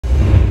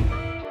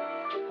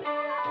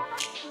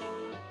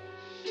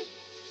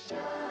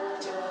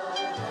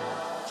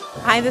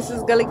Hi, this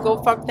is Galit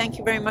Goldfarb. Thank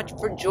you very much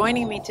for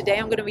joining me today.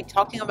 I'm going to be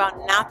talking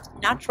about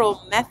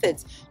natural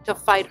methods to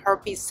fight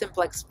herpes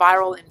simplex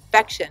viral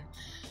infection.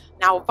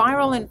 Now,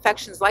 viral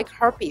infections like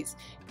herpes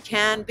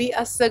can be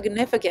a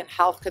significant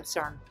health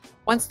concern.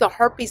 Once the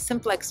herpes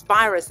simplex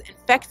virus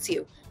infects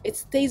you, it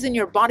stays in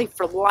your body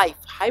for life,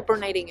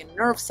 hibernating in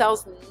nerve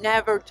cells,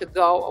 never to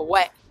go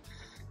away.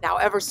 Now,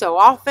 ever so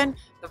often,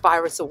 the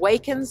virus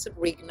awakens,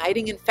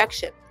 reigniting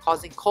infection,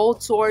 causing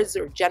cold sores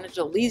or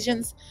genital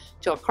lesions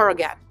to occur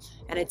again.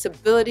 And its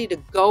ability to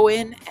go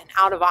in and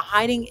out of a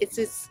hiding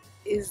is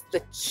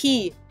the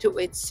key to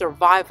its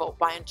survival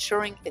by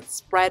ensuring its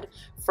spread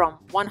from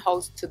one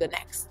host to the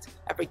next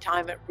every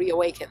time it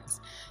reawakens.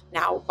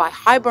 Now, by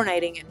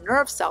hibernating in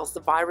nerve cells,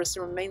 the virus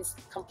remains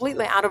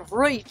completely out of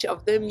reach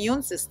of the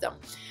immune system.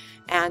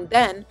 And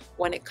then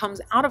when it comes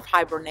out of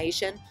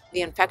hibernation,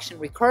 the infection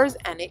recurs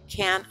and it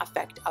can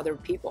affect other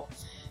people.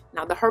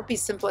 Now, the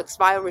herpes simplex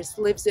virus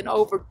lives in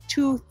over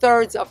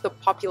 2/3 of the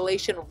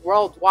population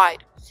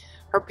worldwide.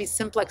 Herpes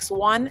simplex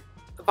 1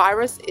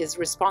 virus is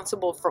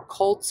responsible for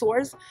cold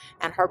sores,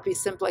 and herpes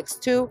simplex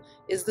 2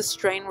 is the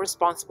strain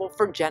responsible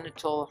for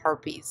genital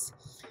herpes.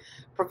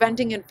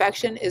 Preventing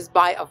infection is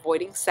by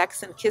avoiding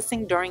sex and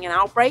kissing during an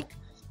outbreak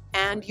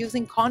and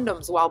using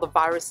condoms while the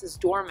virus is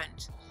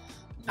dormant.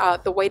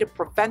 The way to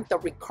prevent the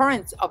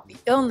recurrence of the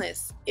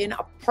illness in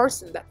a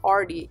person that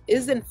already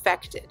is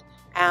infected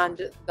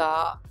and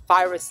the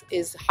virus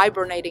is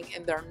hibernating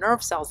in their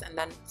nerve cells, and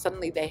then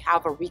suddenly they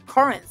have a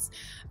recurrence,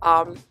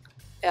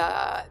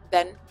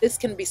 then this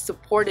can be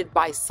supported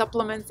by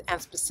supplements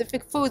and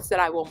specific foods that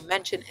I will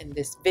mention in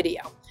this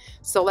video.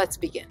 So let's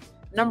begin.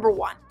 Number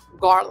 1,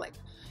 garlic.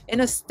 In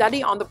a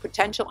study on the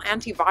potential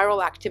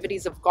antiviral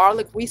activities of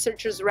garlic,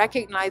 researchers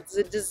recognized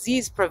the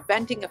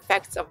disease-preventing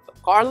effects of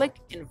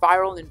garlic in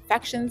viral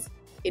infections,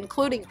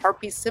 including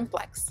herpes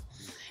simplex.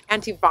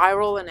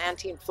 Antiviral and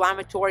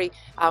anti-inflammatory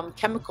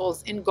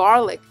chemicals in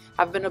garlic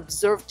have been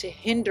observed to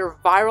hinder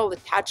viral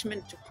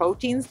attachment to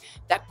proteins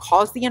that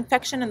cause the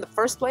infection in the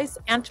first place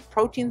and to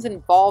proteins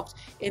involved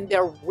in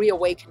their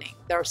reawakening,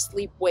 their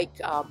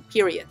sleep-wake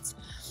periods.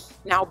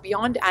 Now,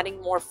 beyond adding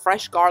more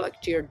fresh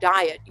garlic to your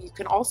diet, you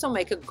can also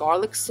make a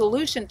garlic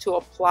solution to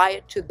apply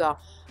it to the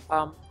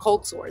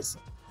cold sores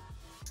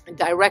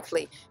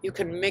directly. You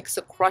can mix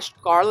a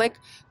crushed garlic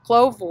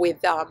clove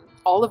with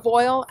olive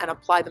oil and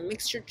apply the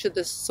mixture to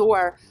the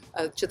sore,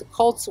 to the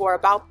cold sore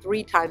about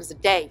 3 times a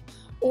day.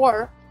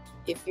 Or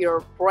if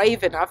you're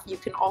brave enough, you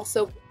can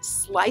also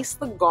slice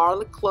the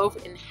garlic clove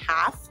in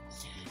half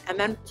and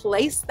then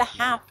place the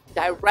half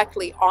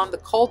directly on the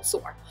cold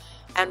sore.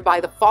 And by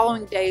the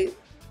following day,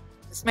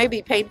 this may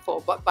be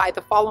painful, but by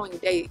the following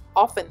day,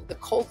 often the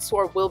cold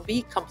sore will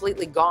be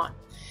completely gone.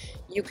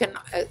 You can,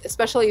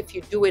 especially if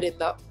you do it in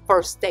the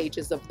first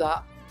stages of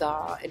the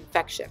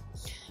infection,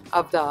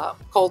 of the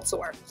cold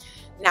sore.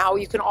 Now,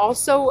 you can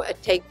also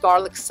take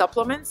garlic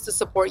supplements to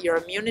support your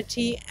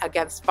immunity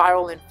against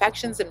viral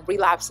infections and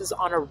relapses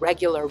on a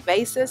regular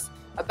basis,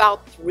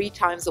 about 3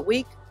 times a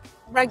week,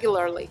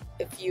 regularly,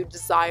 if you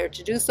desire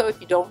to do so, if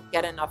you don't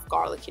get enough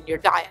garlic in your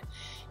diet.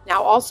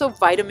 Now, also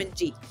vitamin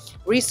D.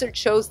 Research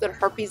shows that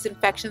herpes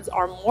infections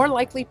are more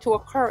likely to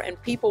occur in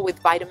people with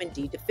vitamin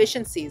D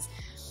deficiencies.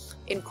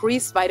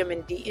 Increase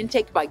vitamin D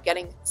intake by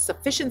getting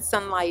sufficient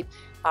sunlight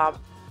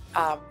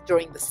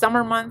during the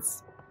summer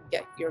months.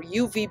 Get your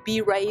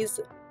UVB rays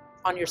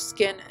on your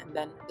skin, and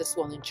then this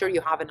will ensure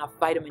you have enough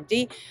vitamin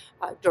D.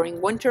 During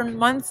winter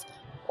months,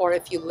 or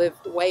if you live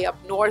way up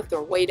north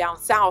or way down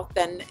south,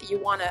 then you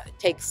want to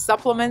take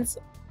supplements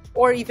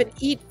or even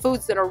eat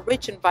foods that are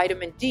rich in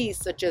vitamin D,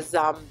 such as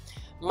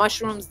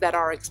mushrooms that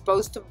are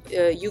exposed to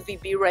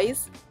UVB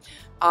rays,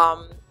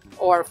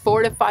 or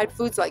fortified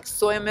foods like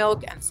soy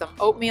milk and some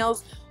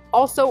oatmeals.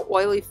 Also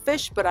oily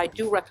fish, but I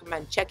do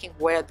recommend checking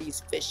where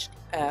these fish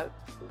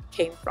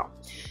came from,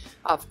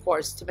 of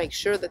course, to make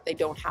sure that they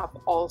don't have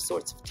all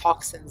sorts of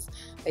toxins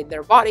in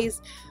their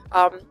bodies.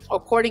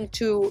 According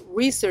to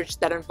research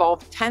that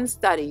involved 10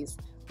 studies,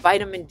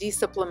 vitamin D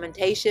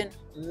supplementation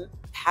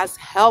has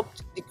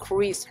helped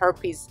decrease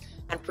herpes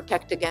and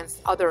protect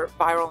against other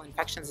viral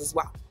infections as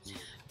well.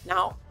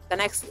 Now, the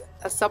next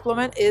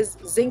supplement is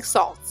zinc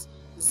salts.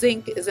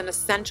 Zinc is an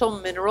essential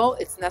mineral.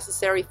 It's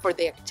necessary for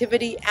the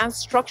activity and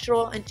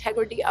structural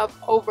integrity of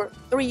over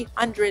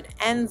 300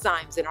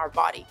 enzymes in our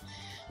body.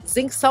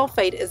 Zinc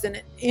sulfate is an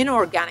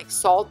inorganic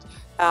salt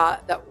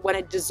that when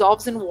it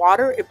dissolves in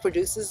water, it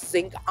produces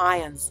zinc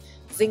ions.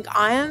 Zinc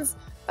ions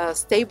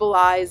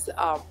stabilize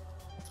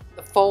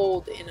the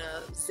fold in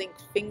a zinc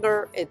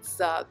finger.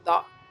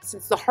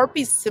 Since the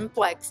herpes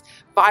simplex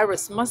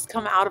virus must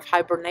come out of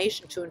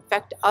hibernation to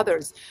infect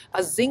others,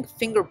 a zinc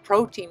finger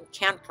protein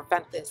can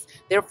prevent this.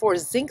 Therefore,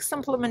 zinc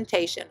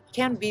supplementation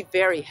can be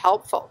very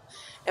helpful.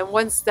 In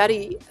one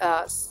study,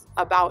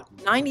 about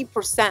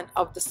 90%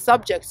 of the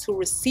subjects who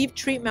received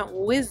treatment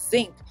with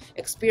zinc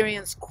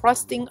experienced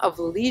crusting of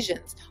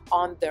lesions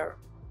on their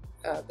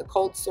the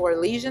cold sore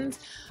lesions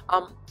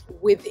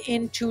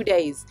within 2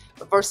 days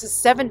versus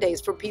 7 days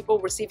for people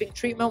receiving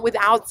treatment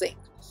without zinc.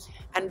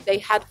 and they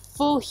had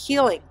full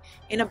healing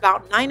in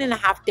about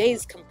 9.5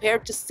 days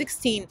compared to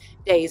 16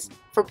 days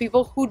for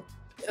people who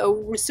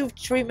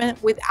received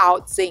treatment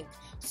without zinc.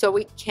 So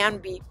it can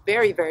be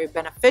very, very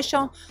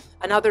beneficial.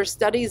 Another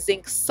study,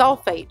 zinc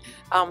sulfate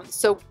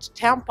soaked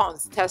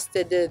tampons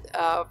tested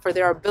for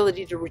their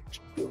ability to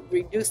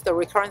reduce the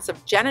recurrence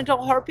of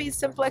genital herpes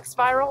simplex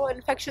viral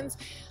infections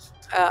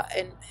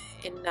in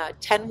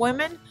 10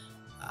 women.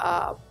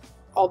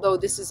 Although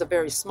this is a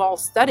very small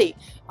study,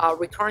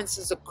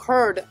 recurrences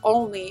occurred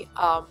only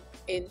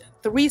in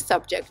 3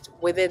 subjects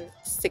within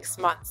 6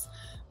 months.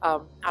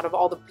 Out of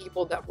all the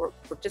people that were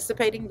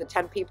participating, the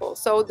 10 people.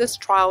 So this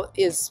trial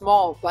is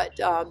small, but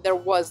there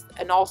was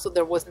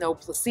no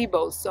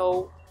placebo.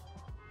 So,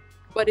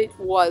 but it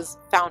was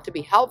found to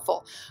be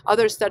helpful.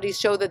 Other studies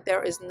show that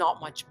there is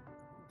not much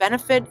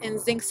benefit in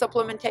zinc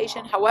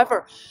supplementation.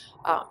 However,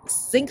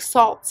 zinc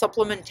salt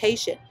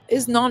supplementation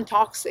is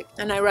non-toxic,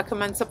 and I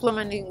recommend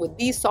supplementing with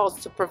these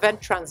salts to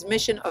prevent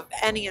transmission of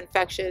any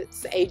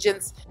infectious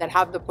agents that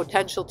have the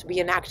potential to be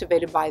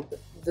inactivated by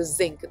the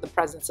zinc, the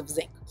presence of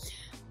zinc.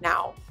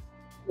 Now,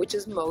 which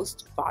is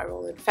most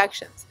viral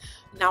infections.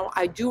 Now,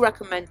 I do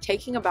recommend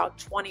taking about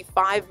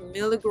 25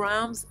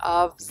 milligrams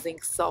of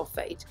zinc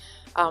sulfate,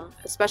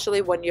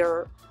 especially when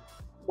you're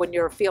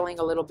feeling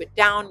a little bit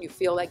down, you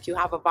feel like you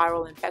have a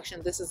viral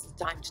infection. This is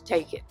the time to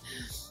take it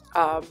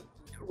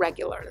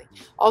regularly.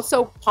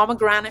 Also,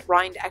 pomegranate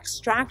rind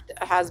extract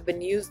has been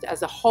used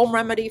as a home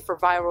remedy for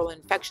viral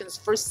infections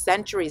for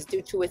centuries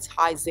due to its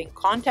high zinc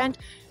content,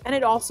 and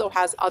it also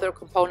has other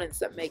components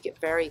that make it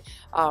very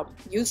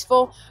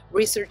useful.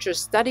 Researchers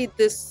studied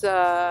this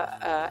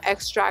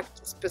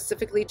extract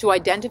specifically to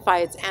identify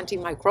its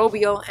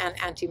antimicrobial and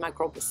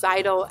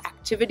antimicrobicidal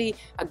activity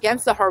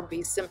against the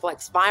herpes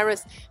simplex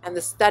virus, and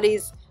the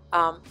studies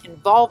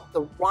involved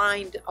the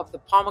rind of the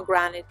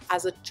pomegranate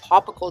as a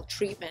topical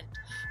treatment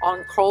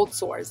on cold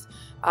sores.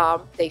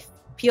 They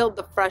peeled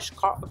the fresh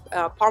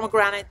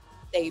pomegranate,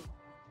 they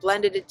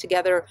blended it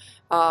together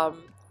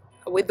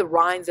with the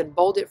rinds and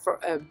boiled it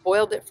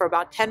for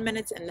about 10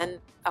 minutes, and then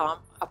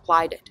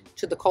applied it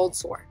to the cold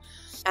sore.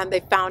 And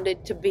they found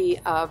it to be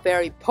a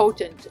very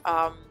potent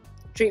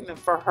treatment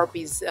for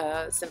herpes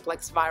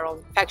simplex viral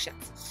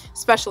infections,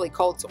 especially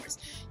cold sores.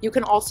 You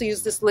can also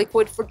use this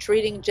liquid for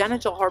treating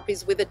genital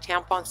herpes with a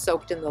tampon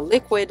soaked in the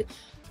liquid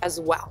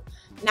as well.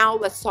 Now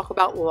let's talk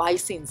about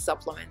lysine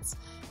supplements.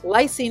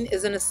 Lysine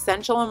is an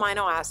essential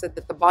amino acid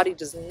that the body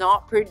does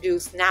not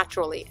produce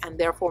naturally and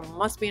therefore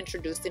must be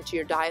introduced into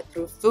your diet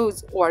through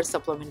foods or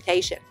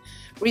supplementation.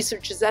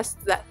 Research suggests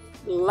that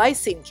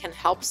lysine can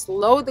help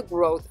slow the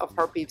growth of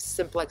herpes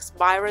simplex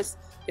virus.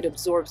 It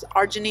absorbs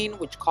arginine,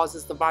 which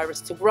causes the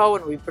virus to grow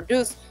and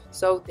reproduce,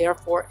 so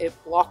therefore it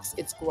blocks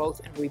its growth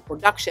and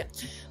reproduction.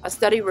 A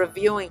study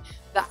reviewing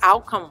the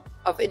outcome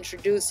of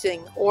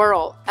introducing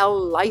oral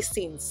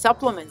L-lysine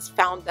supplements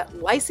found that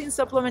lysine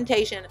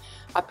supplementation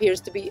appears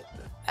to be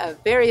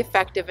very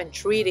effective in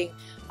treating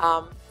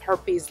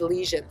herpes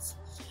lesions.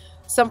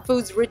 Some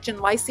foods rich in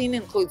lysine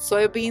include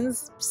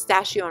soybeans,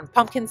 pistachio and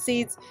pumpkin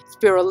seeds,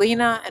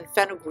 spirulina, and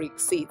fenugreek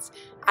seeds.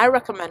 I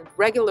recommend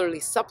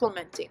regularly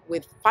supplementing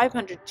with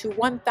 500 to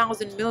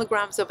 1,000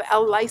 milligrams of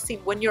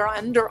L-lysine when you're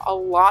under a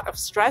lot of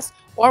stress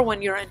or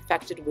when you're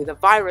infected with a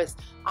virus.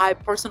 I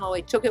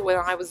personally took it when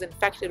I was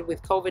infected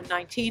with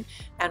COVID-19,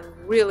 and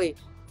really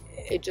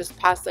it just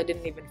passed. I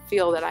didn't even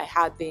feel that I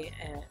had the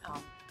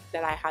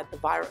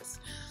virus.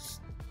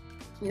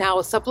 Now,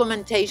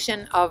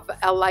 supplementation of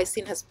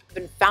L-lysine has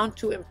been found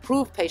to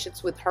improve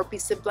patients with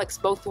herpes simplex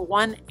both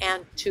 1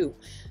 and 2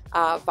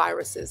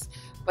 viruses,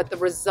 but the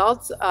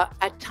results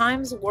at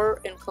times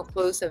were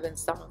inconclusive in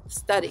some of the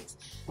studies.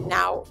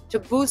 Now, to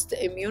boost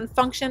immune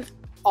function,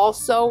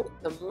 also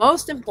the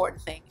most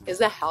important thing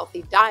is a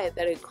healthy diet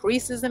that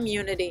increases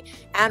immunity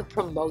and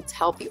promotes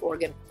healthy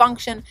organ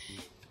function.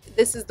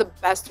 This is the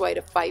best way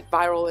to fight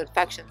viral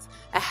infections.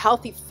 A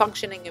healthy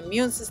functioning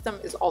immune system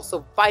is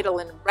also vital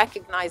in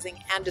recognizing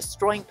and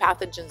destroying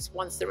pathogens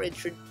once they're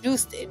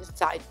introduced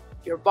inside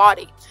your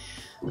body.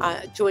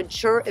 To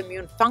ensure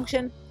immune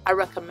function, I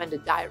recommend a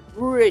diet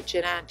rich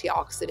in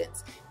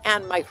antioxidants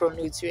and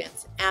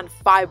micronutrients and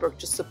fiber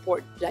to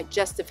support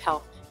digestive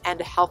health and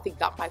a healthy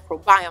gut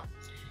microbiome.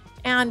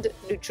 And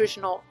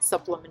nutritional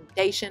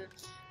supplementation.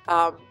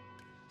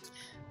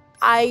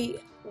 I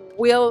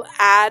will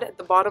add at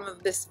the bottom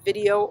of this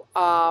video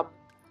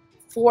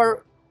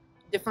 4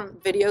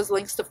 different videos,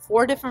 links to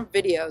 4 different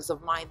videos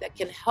of mine that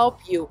can help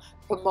you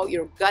promote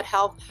your gut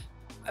health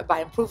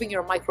by improving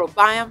your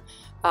microbiome,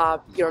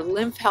 your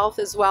lymph health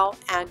as well,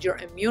 and your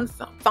immune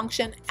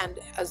function, and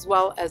as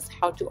well as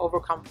how to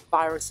overcome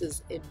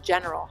viruses in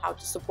general, how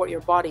to support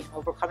your body in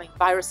overcoming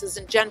viruses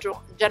in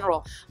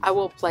general. I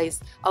will place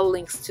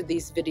links to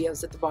these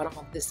videos at the bottom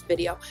of this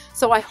video.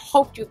 So I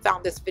hope you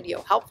found this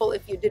video helpful.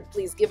 If you did,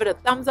 please give it a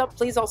thumbs up.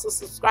 Please also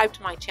subscribe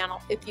to my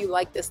channel if you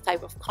like this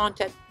type of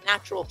content,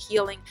 natural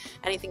healing,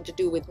 anything to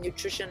do with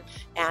nutrition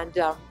and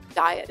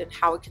diet, and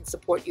how it can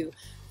support you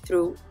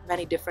through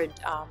many different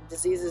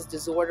diseases,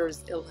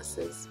 disorders,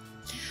 illnesses.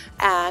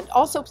 And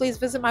also please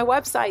visit my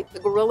website,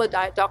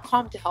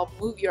 thegorilladiet.com, to help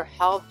move your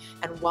health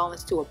and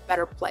wellness to a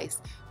better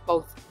place.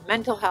 Both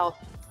mental health,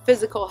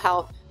 physical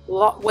health,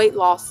 weight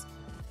loss,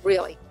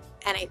 really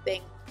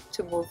anything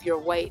to move your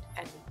weight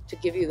and to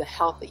give you the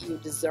health that you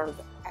deserve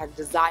and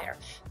desire.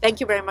 Thank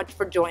you very much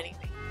for joining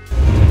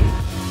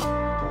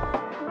me.